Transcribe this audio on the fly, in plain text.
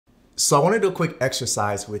So I want to do a quick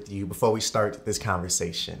exercise with you before we start this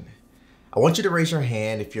conversation. I want you to raise your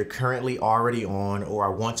hand if you're currently already on or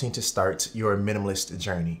are wanting to start your minimalist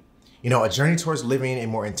journey. You know, a journey towards living a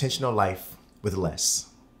more intentional life with less.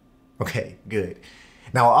 Okay, good.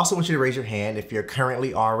 Now, I also want you to raise your hand if you're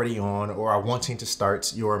currently already on or are wanting to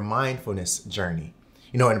start your mindfulness journey.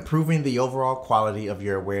 You know, improving the overall quality of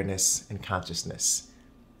your awareness and consciousness.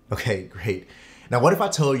 Okay, great. Now, what if I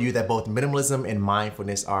told you that both minimalism and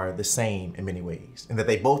mindfulness are the same in many ways, and that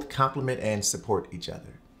they both complement and support each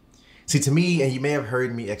other? See, to me, and you may have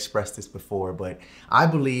heard me express this before, but I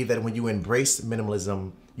believe that when you embrace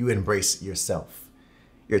minimalism, you embrace yourself,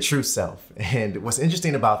 your true self. And what's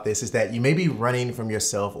interesting about this is that you may be running from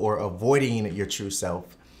yourself or avoiding your true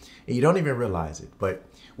self, and you don't even realize it, but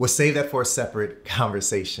we'll save that for a separate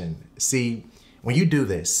conversation. See, when you do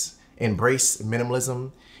this, embrace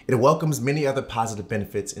minimalism, it welcomes many other positive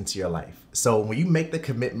benefits into your life. So when you make the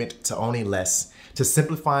commitment to owning less, to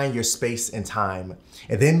simplifying your space and time,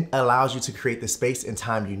 it then allows you to create the space and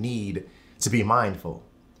time you need to be mindful,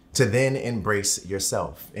 to then embrace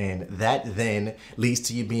yourself. And that then leads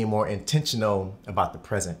to you being more intentional about the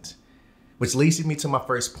present, which leads me to my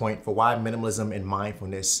first point for why minimalism and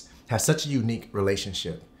mindfulness have such a unique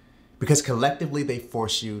relationship, because collectively they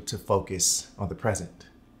force you to focus on the present.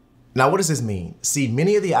 Now, what does this mean? See,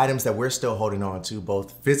 many of the items that we're still holding on to,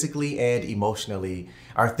 both physically and emotionally,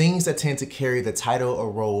 are things that tend to carry the title or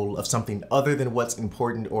role of something other than what's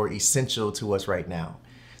important or essential to us right now.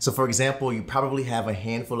 So for example, you probably have a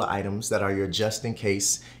handful of items that are your just in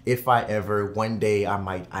case, if I ever, one day I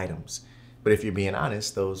might items. But if you're being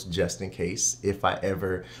honest, those just in case, if I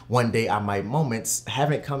ever, one day I might moments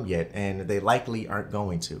haven't come yet, and they likely aren't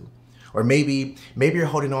going to. Or maybe you're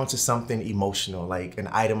holding on to something emotional, like an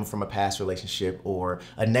item from a past relationship or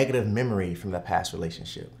a negative memory from that past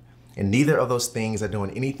relationship. And neither of those things are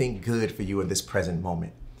doing anything good for you in this present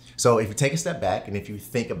moment. So if you take a step back and if you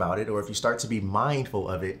think about it, or if you start to be mindful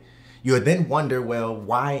of it, you would then wonder, well,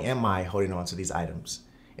 why am I holding on to these items?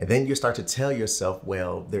 And then you start to tell yourself,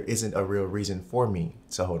 well, there isn't a real reason for me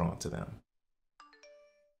to hold on to them.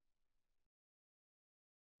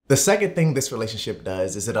 The second thing this relationship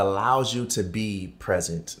does is it allows you to be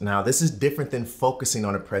present. Now, this is different than focusing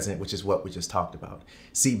on the present, which is what we just talked about.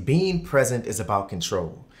 See, being present is about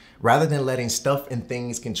control. Rather than letting stuff and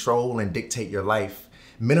things control and dictate your life,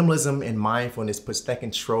 minimalism and mindfulness puts that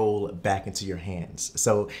control back into your hands.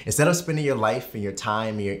 So instead of spending your life and your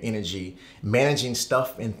time and your energy managing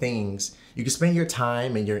stuff and things, you can spend your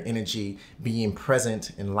time and your energy being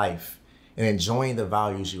present in life and enjoying the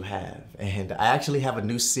values you have. And I actually have a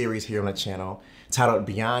new series here on the channel titled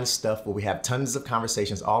Beyond Stuff, where we have tons of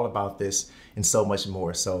conversations all about this and so much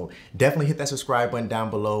more. So definitely hit that subscribe button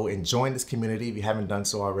down below and join this community if you haven't done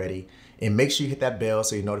so already. And make sure you hit that bell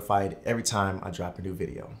so you're notified every time I drop a new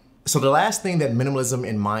video. So the last thing that minimalism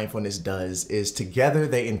and mindfulness does is together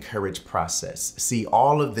they encourage process. See,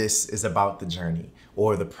 all of this is about the journey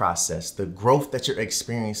or the process, the growth that you're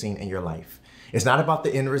experiencing in your life. It's not about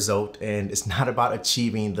the end result, and it's not about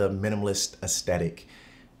achieving the minimalist aesthetic,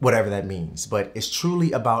 whatever that means, but it's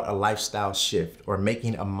truly about a lifestyle shift or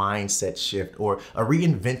making a mindset shift or a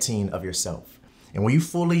reinventing of yourself. And when you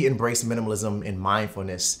fully embrace minimalism and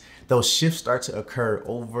mindfulness, those shifts start to occur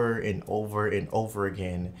over and over and over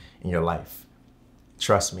again in your life.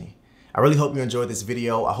 Trust me. I really hope you enjoyed this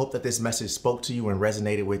video. I hope that this message spoke to you and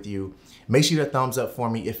resonated with you. Make sure you hit a thumbs up for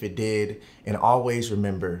me if it did. And always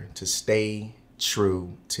remember to stay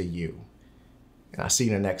true to you. And I'll see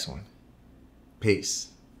you in the next one. Peace.